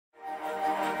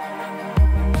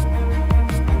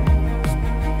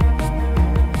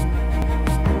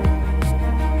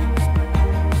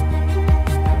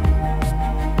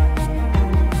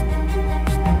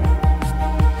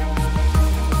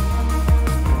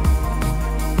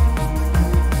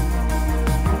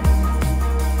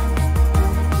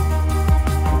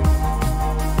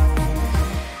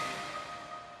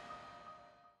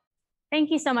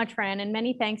Thank you so much, Fran, and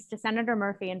many thanks to Senator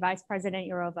Murphy and Vice President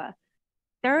Jourova.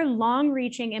 There are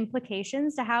long-reaching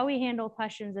implications to how we handle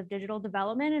questions of digital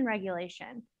development and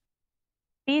regulation.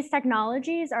 These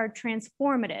technologies are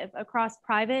transformative across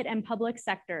private and public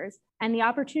sectors, and the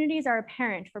opportunities are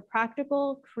apparent for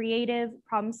practical, creative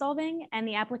problem-solving and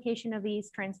the application of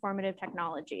these transformative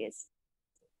technologies.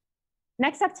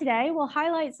 Next up today, we'll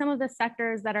highlight some of the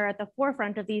sectors that are at the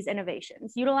forefront of these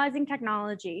innovations, utilizing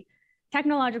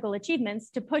technological achievements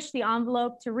to push the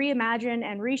envelope, to reimagine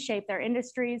and reshape their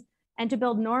industries, and to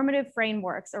build normative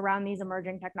frameworks around these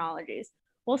emerging technologies.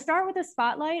 We'll start with a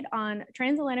spotlight on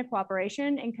transatlantic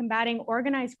cooperation in combating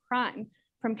organized crime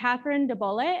from Catherine de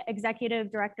Bolle,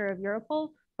 Executive Director of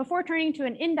Europol, before turning to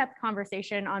an in-depth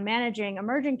conversation on managing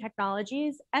emerging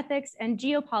technologies, ethics, and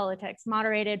geopolitics,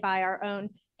 moderated by our own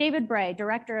David Bray,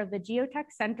 Director of the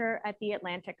Geotech Center at the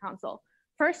Atlantic Council.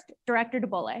 First, Director de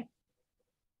Bolle.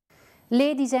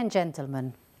 Ladies and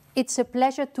gentlemen, it's a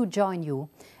pleasure to join you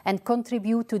and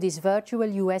contribute to this virtual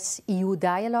US-EU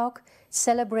dialogue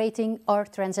celebrating our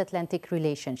transatlantic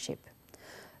relationship.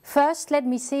 First, let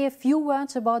me say a few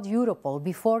words about Europol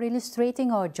before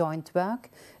illustrating our joint work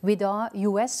with our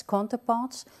US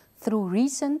counterparts through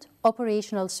recent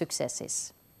operational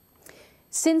successes.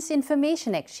 Since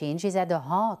information exchange is at the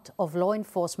heart of law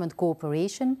enforcement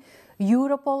cooperation,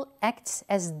 Europol acts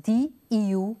as the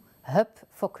EU hub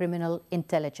for criminal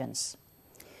intelligence.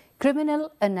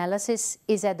 Criminal analysis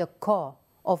is at the core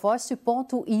of our support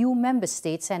to EU member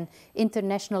states and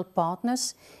international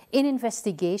partners in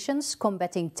investigations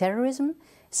combating terrorism,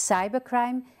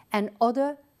 cybercrime, and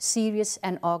other serious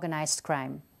and organized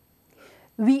crime.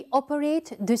 We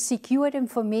operate the Secure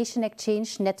Information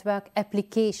Exchange Network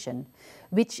application,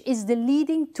 which is the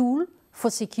leading tool for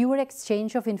secure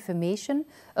exchange of information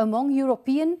among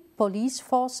European police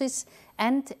forces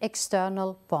and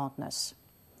external partners.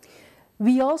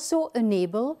 We also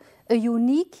enable a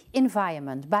unique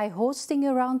environment by hosting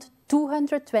around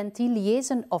 220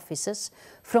 liaison officers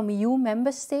from EU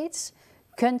member states,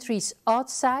 countries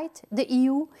outside the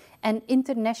EU, and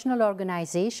international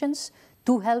organizations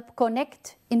to help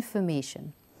connect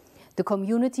information. The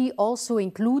community also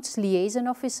includes liaison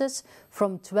officers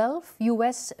from 12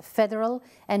 US federal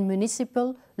and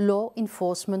municipal law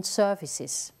enforcement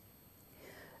services.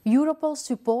 Europol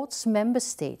supports member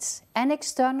states and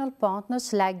external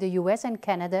partners like the US and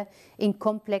Canada in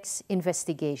complex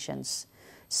investigations.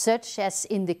 Such as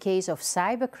in the case of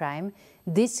cybercrime,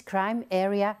 this crime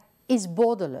area is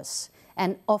borderless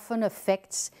and often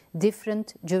affects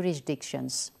different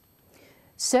jurisdictions.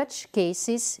 Such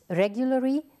cases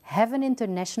regularly have an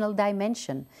international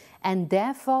dimension and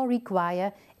therefore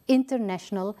require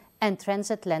international and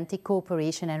transatlantic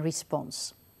cooperation and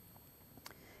response.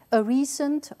 A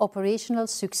recent operational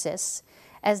success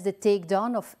as the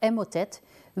takedown of Emotet,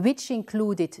 which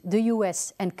included the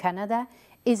US and Canada,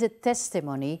 is a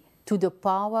testimony to the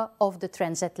power of the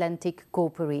transatlantic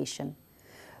cooperation.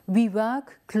 We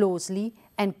work closely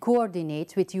and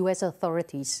coordinate with US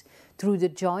authorities through the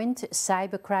Joint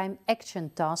Cybercrime Action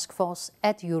Task Force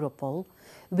at Europol,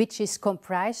 which is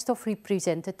comprised of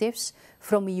representatives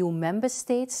from EU member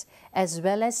states as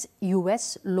well as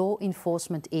US law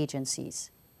enforcement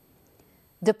agencies.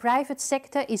 The private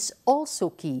sector is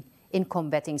also key in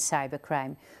combating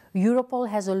cybercrime. Europol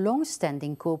has a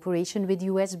long-standing cooperation with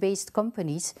US-based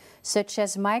companies such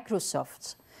as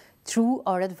Microsoft through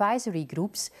our advisory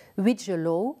groups, which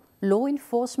allow law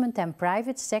enforcement and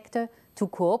private sector to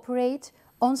cooperate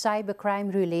on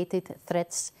cybercrime-related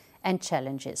threats and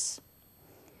challenges.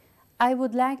 I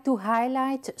would like to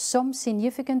highlight some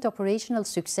significant operational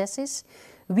successes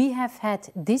we have had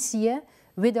this year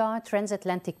with our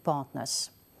transatlantic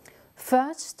partners.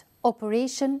 First,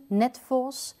 Operation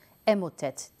NetForce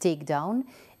Emotet takedown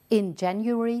in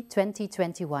January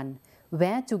 2021,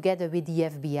 where together with the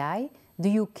FBI,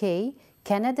 the UK,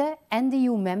 Canada and the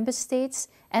EU member states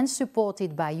and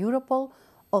supported by Europol,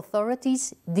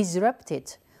 authorities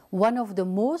disrupted one of the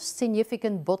most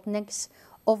significant bottlenecks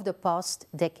of the past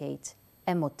decade,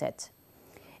 Emotet.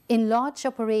 In large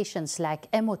operations like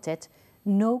Emotet,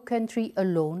 no country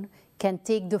alone can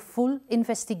take the full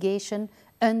investigation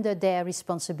under their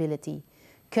responsibility.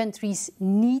 Countries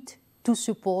need to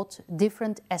support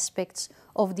different aspects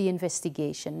of the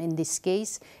investigation. In this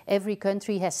case, every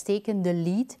country has taken the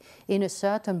lead in a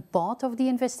certain part of the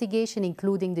investigation,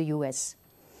 including the US.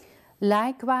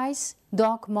 Likewise,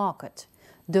 dark market.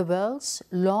 The world's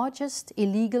largest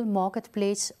illegal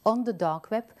marketplace on the dark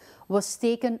web was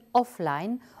taken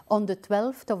offline on the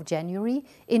 12th of January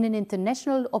in an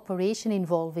international operation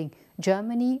involving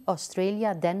Germany,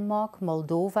 Australia, Denmark,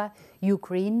 Moldova,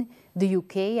 Ukraine, the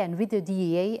UK, and with the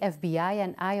DEA, FBI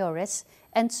and IRS,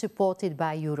 and supported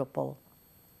by Europol.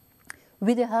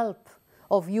 With the help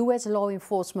of US law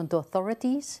enforcement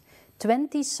authorities,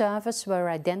 20 servers were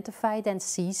identified and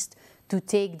seized to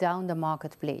take down the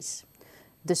marketplace.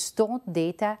 The stored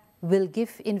data will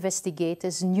give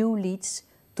investigators new leads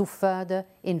to further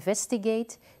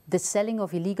investigate the selling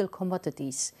of illegal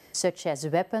commodities, such as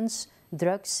weapons,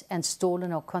 drugs, and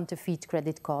stolen or counterfeit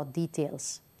credit card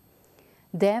details.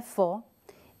 Therefore,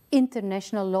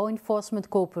 international law enforcement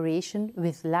cooperation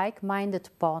with like-minded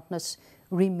partners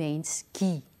remains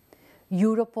key.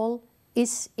 Europol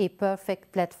is a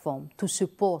perfect platform to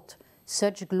support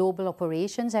such global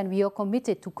operations, and we are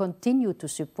committed to continue to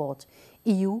support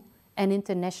EU and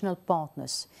international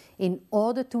partners in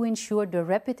order to ensure the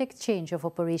rapid exchange of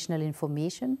operational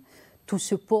information, to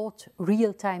support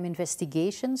real-time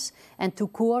investigations, and to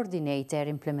coordinate their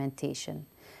implementation.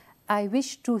 I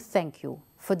wish to thank you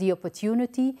for the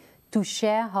opportunity to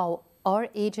share how our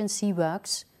agency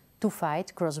works to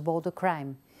fight cross-border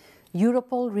crime.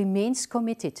 Europol remains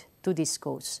committed to this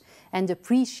cause and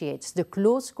appreciates the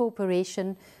close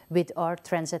cooperation with our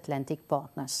transatlantic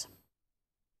partners.